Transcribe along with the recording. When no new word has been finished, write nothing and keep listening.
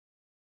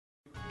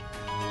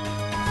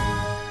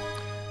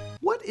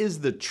What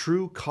is the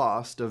true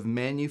cost of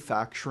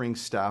manufacturing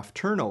staff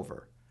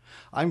turnover?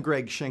 I'm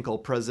Greg Schenkel,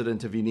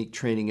 President of Unique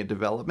Training and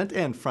Development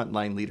and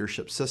Frontline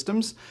Leadership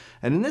Systems.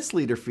 And in this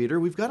Leader Feeder,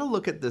 we've got to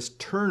look at this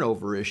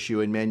turnover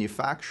issue in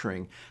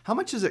manufacturing. How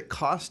much is it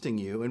costing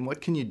you, and what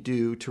can you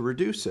do to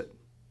reduce it?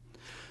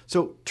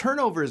 So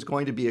turnover is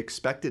going to be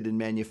expected in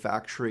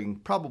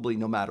manufacturing probably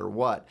no matter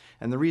what.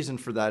 And the reason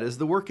for that is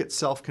the work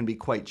itself can be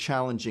quite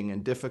challenging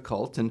and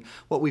difficult. And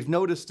what we've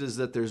noticed is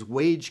that there's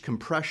wage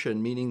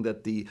compression, meaning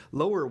that the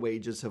lower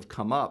wages have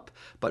come up,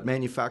 but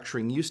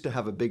manufacturing used to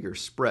have a bigger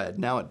spread.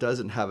 Now it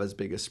doesn't have as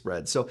big a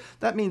spread. So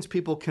that means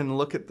people can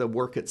look at the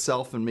work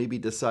itself and maybe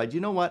decide,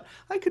 you know what,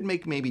 I could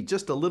make maybe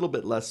just a little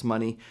bit less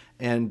money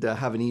and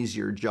have an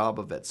easier job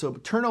of it. So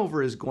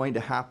turnover is going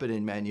to happen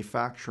in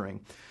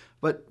manufacturing.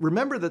 But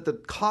remember that the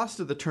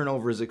cost of the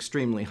turnover is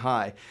extremely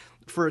high.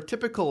 For a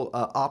typical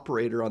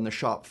operator on the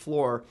shop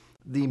floor,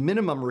 the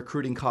minimum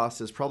recruiting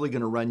cost is probably going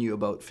to run you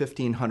about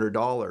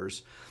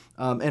 $1,500.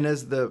 And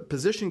as the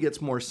position gets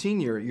more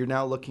senior, you're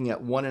now looking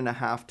at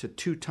 1.5 to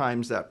 2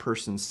 times that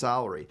person's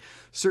salary.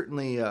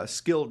 Certainly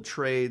skilled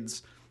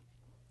trades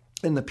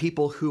and the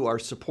people who are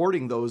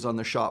supporting those on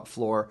the shop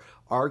floor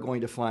are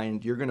going to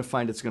find, you're going to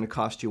find it's going to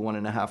cost you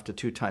 1.5 to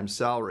 2 times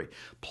salary.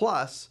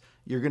 Plus,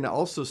 you're going to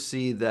also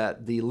see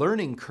that the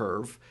learning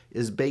curve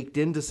is baked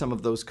into some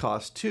of those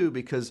costs too,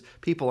 because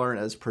people aren't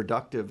as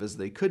productive as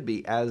they could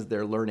be as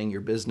they're learning your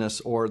business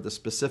or the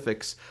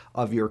specifics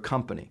of your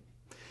company.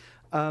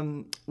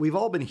 We've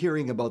all been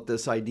hearing about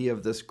this idea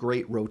of this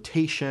great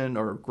rotation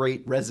or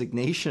great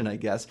resignation, I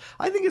guess.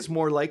 I think it's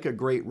more like a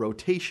great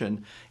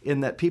rotation in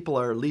that people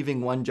are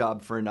leaving one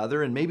job for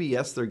another, and maybe,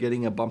 yes, they're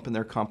getting a bump in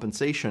their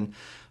compensation.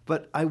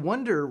 But I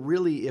wonder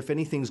really if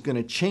anything's going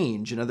to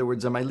change. In other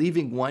words, am I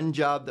leaving one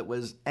job that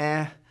was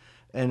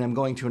and I'm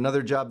going to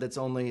another job that's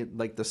only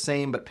like the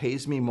same but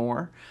pays me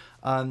more?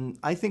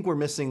 I think we're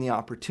missing the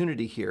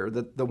opportunity here.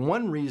 The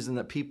one reason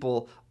that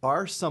people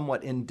are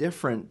somewhat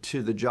indifferent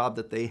to the job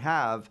that they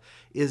have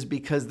is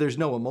because there's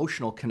no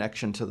emotional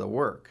connection to the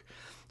work.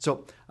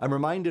 So I'm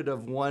reminded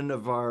of one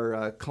of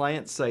our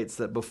client sites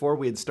that before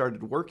we had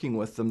started working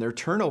with them, their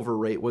turnover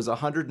rate was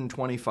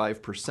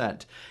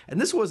 125%. And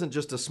this wasn't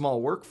just a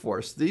small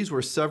workforce. These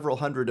were several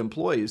hundred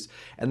employees,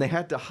 and they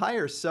had to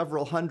hire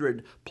several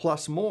hundred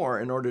plus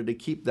more in order to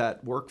keep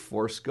that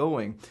workforce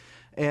going.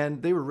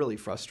 And they were really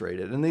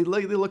frustrated. And they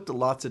looked at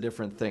lots of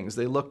different things.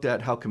 They looked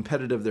at how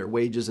competitive their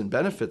wages and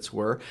benefits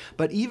were.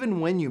 But even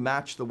when you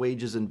match the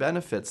wages and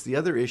benefits, the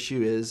other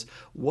issue is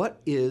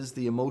what is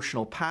the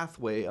emotional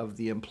pathway of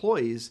the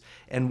employees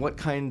and what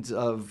kinds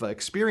of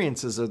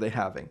experiences are they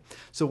having?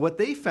 So what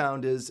they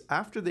found is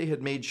after they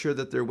had made sure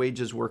that their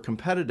wages were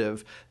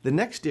competitive, the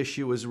next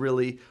issue was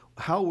really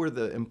how were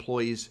the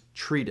employees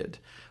treated?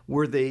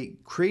 Were they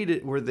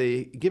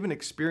given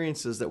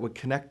experiences that would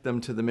connect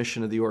them to the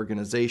mission of the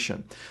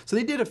organization? So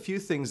they did a few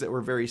things that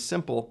were very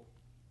simple,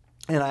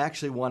 and I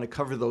actually want to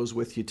cover those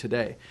with you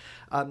today.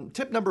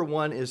 Tip number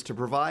 1 is to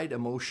provide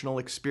emotional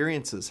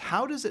experiences.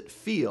 How does it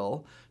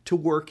feel to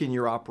work in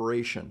your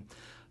operation?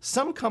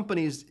 Some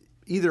companies,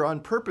 either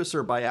on purpose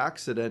or by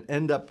accident,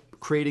 end up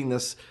creating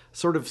this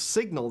sort of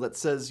signal that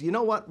says, you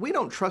know what, we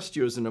don't trust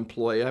you as an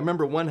employee. I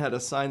remember one had a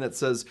sign that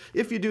says,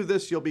 if you do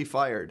this, you'll be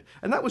fired.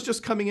 And that was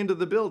just coming into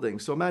the building.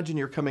 So imagine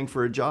you're coming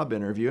for a job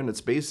interview and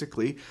it's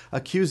basically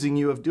accusing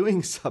you of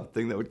doing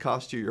something that would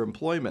cost you your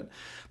employment.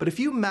 But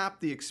if you map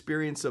the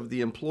experience of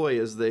the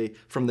employee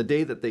from the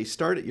day that they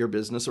start at your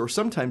business, or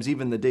sometimes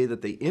even the day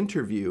that they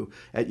interview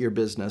at your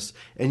business,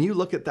 and you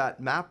look at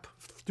that map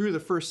through the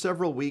first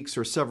several weeks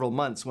or several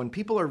months, when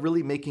people are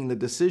really making the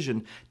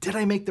decision, did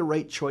I make the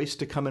right choice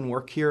to come and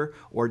work here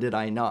or did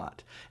I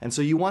not? And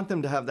so you want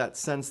them to have that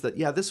sense that,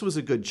 yeah, this was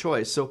a good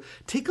choice. So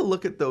take a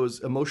look at those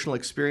emotional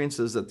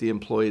experiences that the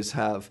employees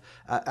have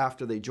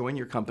after they join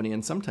your company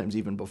and sometimes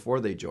even before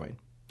they join.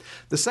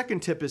 The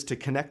second tip is to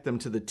connect them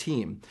to the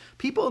team.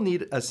 People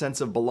need a sense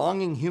of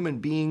belonging. Human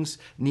beings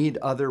need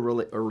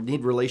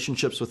need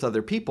relationships with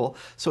other people.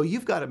 So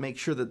you've got to make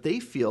sure that they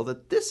feel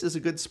that this is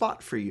a good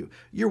spot for you.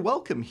 You're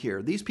welcome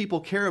here. These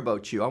people care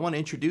about you. I want to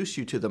introduce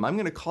you to them. I'm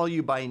going to call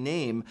you by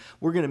name.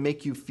 We're going to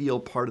make you feel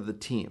part of the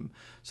team.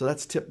 So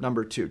that's tip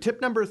number 2. Tip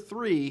number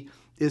 3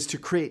 is to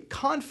create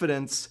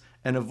confidence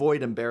and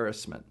avoid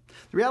embarrassment.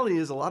 The reality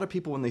is a lot of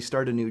people, when they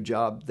start a new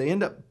job, they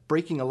end up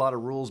breaking a lot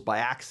of rules by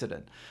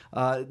accident.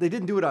 They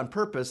didn't do it on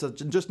purpose.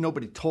 Just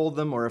nobody told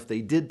them, or if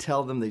they did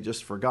tell them, they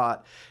just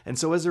forgot. And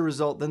so as a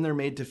result, then they're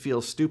made to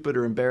feel stupid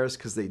or embarrassed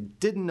because they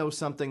didn't know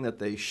something that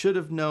they should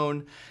have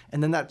known.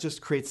 And then that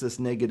just creates this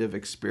negative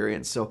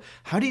experience. So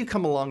how do you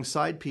come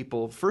alongside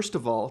people, first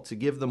of all, to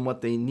give them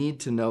what they need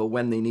to know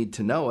when they need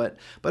to know it,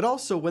 but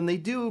also when they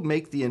do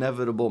make the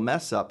inevitable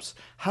mess ups,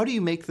 how do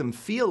you make them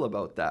feel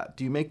about that?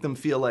 Do you make them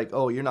feel like,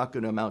 oh, you're not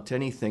going to amount amount to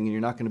anything and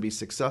you're not going to be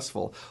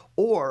successful?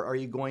 Or are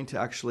you going to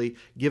actually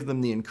give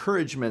them the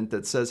encouragement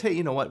that says, hey,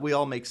 you know what, we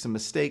all make some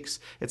mistakes.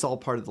 It's all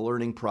part of the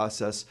learning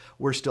process.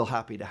 We're still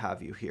happy to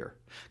have you here.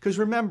 Because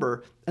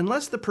remember,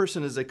 unless the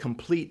person is a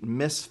complete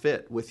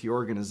misfit with your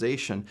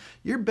organization,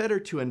 you're better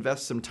to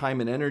invest some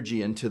time and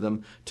energy into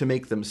them to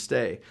make them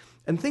stay.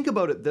 And think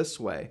about it this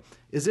way,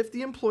 is if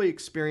the employee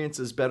experience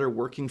is better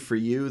working for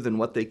you than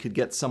what they could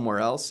get somewhere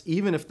else,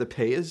 even if the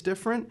pay is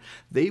different,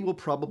 they will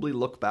probably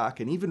look back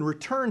and even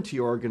return to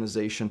your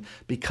organization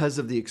because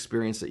of the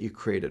experience that you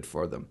created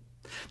for them.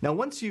 Now,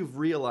 once you've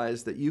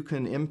realized that you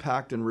can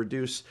impact and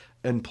reduce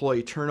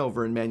employee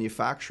turnover in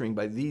manufacturing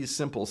by these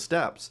simple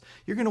steps,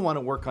 you're going to want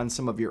to work on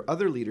some of your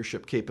other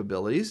leadership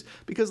capabilities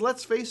because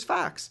let's face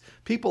facts.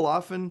 People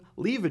often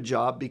leave a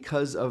job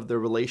because of the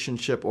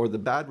relationship or the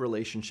bad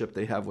relationship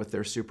they have with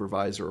their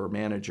supervisor or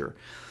manager.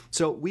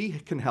 So we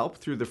can help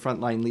through the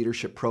Frontline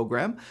Leadership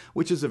Program,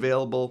 which is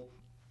available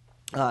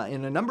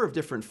in a number of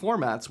different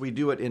formats. We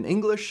do it in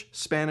English,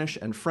 Spanish,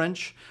 and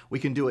French. We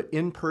can do it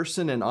in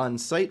person and on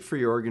site for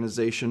your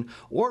organization,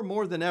 or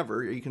more than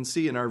ever, you can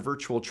see in our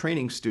virtual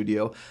training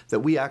studio that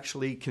we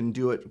actually can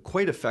do it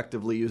quite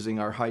effectively using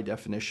our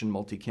high-definition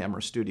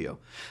multi-camera studio.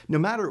 No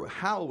matter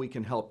how we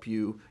can help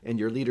you and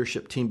your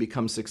leadership team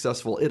become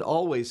successful, it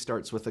always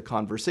starts with a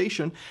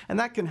conversation, and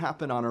that can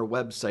happen on our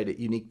website at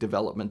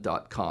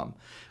uniquedevelopment.com.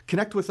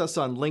 Connect with us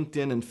on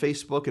LinkedIn and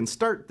Facebook and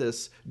start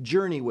this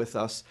journey with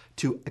us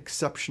to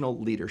exceptional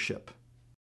leadership.